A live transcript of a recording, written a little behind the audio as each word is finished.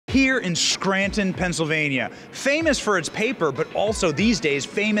Here in Scranton, Pennsylvania, famous for its paper, but also these days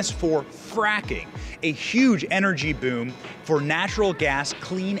famous for fracking, a huge energy boom for natural gas,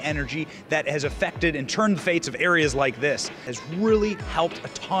 clean energy that has affected and turned the fates of areas like this, has really helped a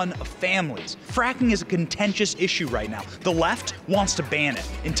ton of families. Fracking is a contentious issue right now. The left wants to ban it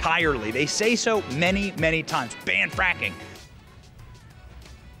entirely. They say so many, many times. Ban fracking.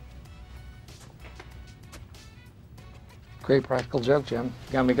 Great practical joke, Jim.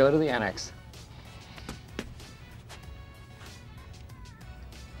 Got me go to the annex.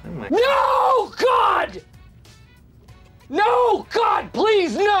 No, God! No, God,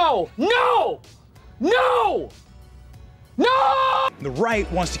 please, no! No! No! No! The right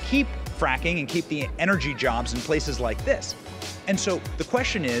wants to keep fracking and keep the energy jobs in places like this. And so the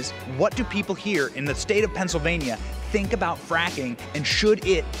question is, what do people here in the state of Pennsylvania think about fracking, and should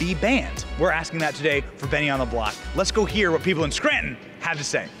it be banned? We're asking that today for Benny on the Block. Let's go hear what people in Scranton have to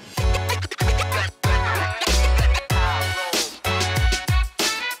say.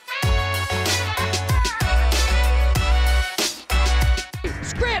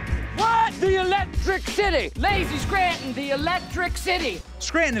 Scranton, what? The Electric City. Lazy Scranton, the Electric City.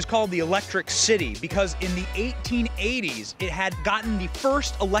 Scranton is called the Electric City because in the 1880s, it had gotten the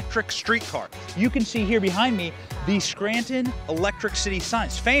first electric streetcar. You can see here behind me, the Scranton Electric City sign.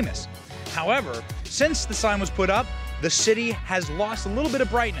 It's famous. However, since the sign was put up, the city has lost a little bit of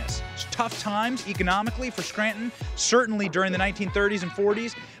brightness. It's tough times economically for Scranton, certainly during the 1930s and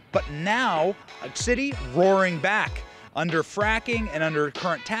 40s, but now a city roaring back. Under fracking and under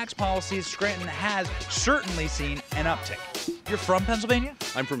current tax policies, Scranton has certainly seen an uptick. You're from Pennsylvania?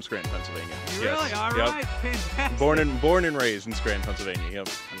 I'm from Scranton, Pennsylvania. You really? All right, fantastic. Born and raised in Scranton, Pennsylvania, yep.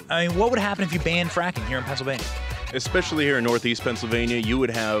 I mean, what would happen if you banned fracking here in Pennsylvania? Especially here in Northeast Pennsylvania, you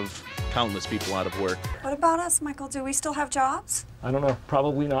would have countless people out of work. What about us, Michael? Do we still have jobs? I don't know,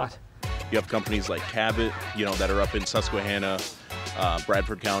 probably not. You have companies like Cabot, that are up in Susquehanna,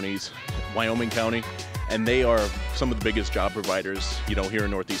 Bradford counties, Wyoming County, and they are some of the biggest job providers, here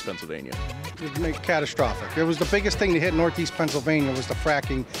in Northeast Pennsylvania. It would make catastrophic. It was the biggest thing to hit Northeast Pennsylvania was the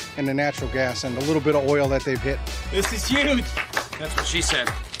fracking and the natural gas and the little bit of oil that they've hit. This is huge. That's what she said.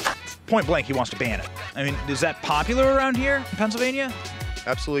 Point blank, he wants to ban it. I mean, is that popular around here in Pennsylvania?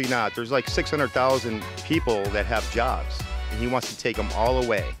 Absolutely not. There's like 600,000 people that have jobs, and he wants to take them all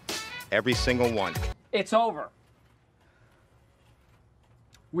away, every single one. It's over.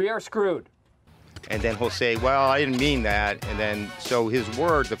 We are screwed. And then he'll say, well, I didn't mean that. And then, so his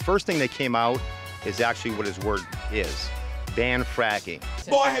word, the first thing that came out is actually what his word is. Ban fracking.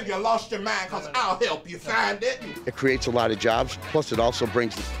 Boy, have you lost your mind, because I'll help you find it. It creates a lot of jobs, plus it also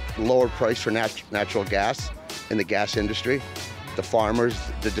brings the lower price for natural gas in the gas industry. The farmers,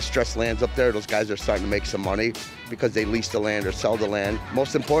 the distressed lands up there, those guys are starting to make some money because they lease the land or sell the land.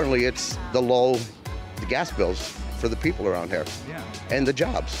 Most importantly, it's the gas bills for the people around here. Yeah. And the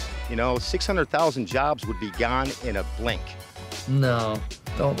jobs. 600,000 jobs would be gone in a blink. No,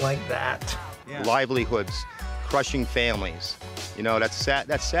 don't like that. Yeah. Livelihoods, crushing families. That's sad.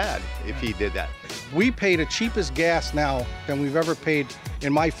 That's sad if he did that. We pay the cheapest gas now than we've ever paid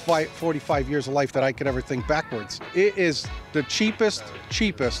in my 45 years of life that I could ever think backwards. It is the cheapest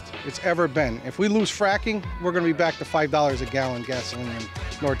it's ever been. If we lose fracking, we're going to be back to $5 a gallon gasoline in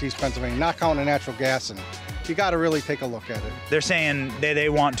Northeast Pennsylvania, not counting the natural gas. And you got to really take a look at it. They're saying they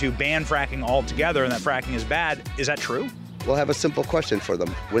want to ban fracking altogether and that fracking is bad. Is that true? We'll have a simple question for them.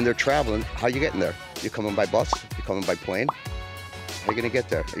 When they're traveling, how are you getting there? You coming by bus? You coming by plane? How are you going to get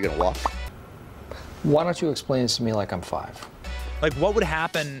there? Are you going to walk? Why don't you explain this to me like I'm 5? Like, what would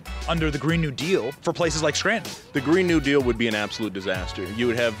happen under the Green New Deal for places like Scranton? The Green New Deal would be an absolute disaster. You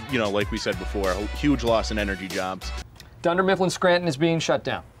would have, like we said before, a huge loss in energy jobs. Dunder Mifflin Scranton is being shut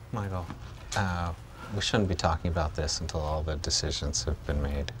down. Michael, we shouldn't be talking about this until all the decisions have been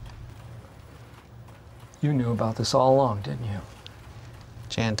made. You knew about this all along, didn't you?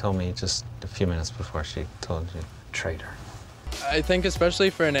 Jan told me just a few minutes before she told you. Traitor. I think especially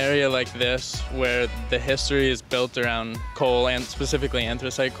for an area like this, where the history is built around coal, and specifically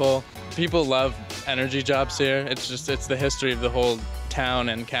anthracite coal, people love energy jobs here. It's the history of the whole town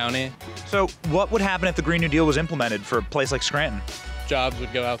and county. So what would happen if the Green New Deal was implemented for a place like Scranton? Jobs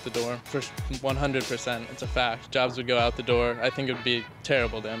would go out the door, for 100%. It's a fact. Jobs would go out the door. I think it would be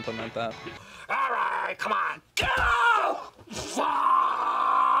terrible to implement that. All right, come on, go!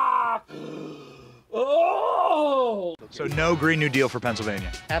 Fuck! Oh! So no Green New Deal for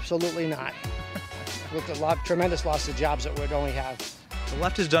Pennsylvania? Absolutely not. With the tremendous loss of jobs that we'd only have. The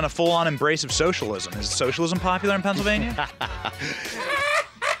left has done a full-on embrace of socialism. Is socialism popular in Pennsylvania?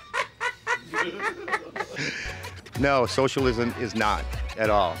 No, socialism is not. at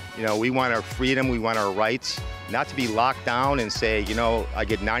all. You know, we want our freedom, we want our rights, not to be locked down and say, you know, I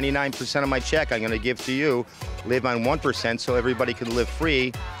get 99% of my check I'm going to give to you, live on 1% so everybody can live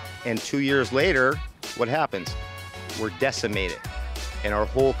free. And 2 years later, what happens? We're decimated, and our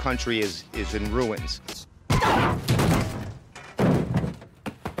whole country is in ruins.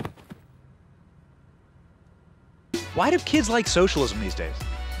 Why do kids like socialism these days?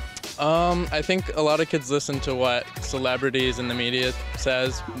 I think a lot of kids listen to what celebrities in the media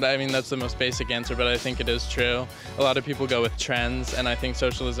says. I mean, that's the most basic answer, but I think it is true. A lot of people go with trends, and I think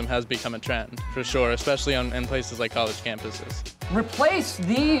socialism has become a trend, for sure, especially in places like college campuses. Replace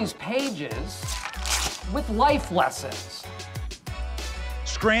these pages with life lessons.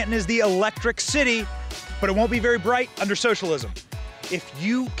 Scranton is the electric city, but it won't be very bright under socialism. If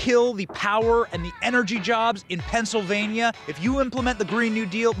you kill the power and the energy jobs in Pennsylvania, if you implement the Green New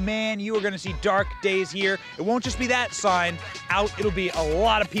Deal, man, you are going to see dark days here. It won't just be that sign out, it'll be a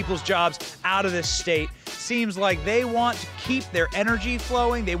lot of people's jobs out of this state. Seems like they want to keep their energy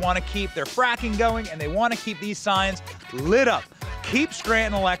flowing, they want to keep their fracking going, and they want to keep these signs lit up. Keep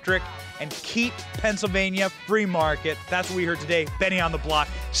Scranton electric and keep Pennsylvania free market. That's what we heard today. Benny on the Block.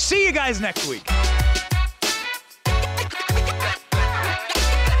 See you guys next week.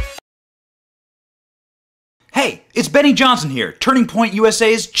 Hey, it's Benny Johnson here, Turning Point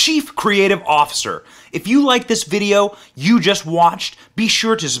USA's Chief Creative Officer. If you like this video you just watched, be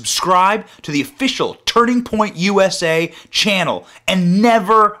sure to subscribe to the official Turning Point USA channel and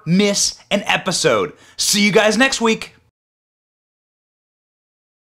never miss an episode. See you guys next week.